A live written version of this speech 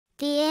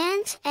The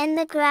Ant and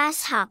the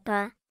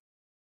Grasshopper.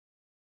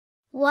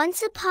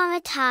 Once upon a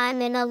time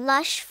in a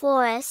lush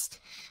forest,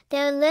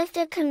 there lived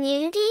a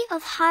community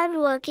of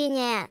hardworking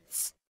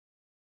ants.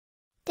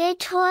 They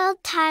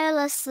toiled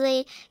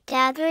tirelessly,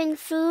 gathering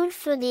food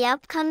for the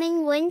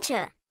upcoming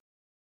winter.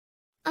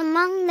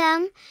 Among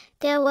them,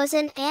 there was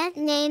an ant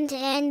named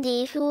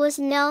Andy who was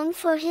known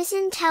for his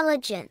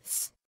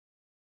intelligence.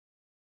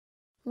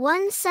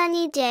 One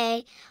sunny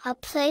day, a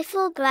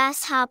playful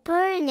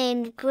grasshopper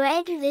named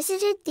Greg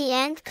visited the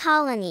ant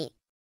colony.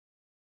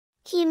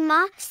 He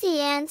mocked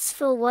the ants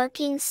for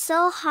working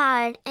so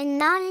hard and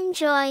not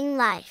enjoying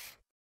life.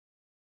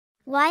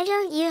 "Why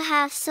don't you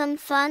have some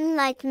fun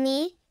like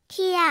me?"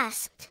 he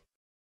asked.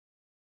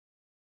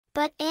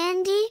 But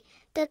Andy,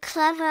 the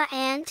clever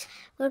ant,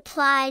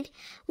 replied,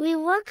 "We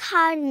work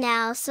hard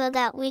now so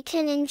that we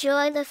can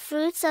enjoy the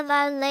fruits of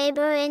our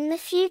labor in the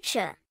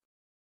future.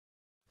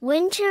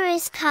 Winter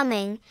is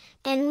coming,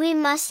 and we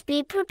must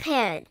be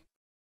prepared."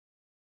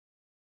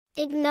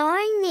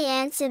 Ignoring the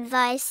ant's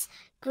advice,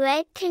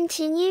 Greg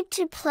continued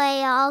to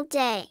play all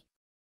day.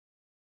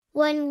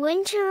 When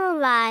winter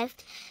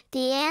arrived,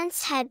 the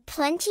ants had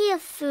plenty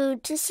of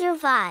food to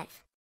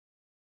survive.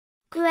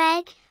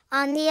 Greg,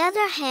 on the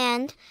other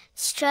hand,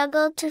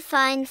 struggled to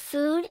find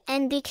food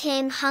and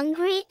became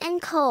hungry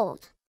and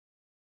cold.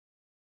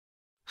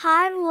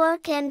 Hard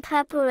work and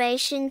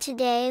preparation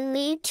today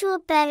lead to a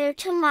better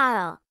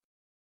tomorrow.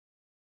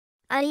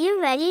 Are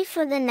you ready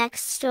for the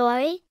next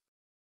story?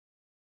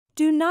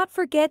 Do not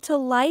forget to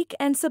like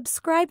and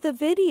subscribe the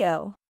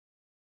video.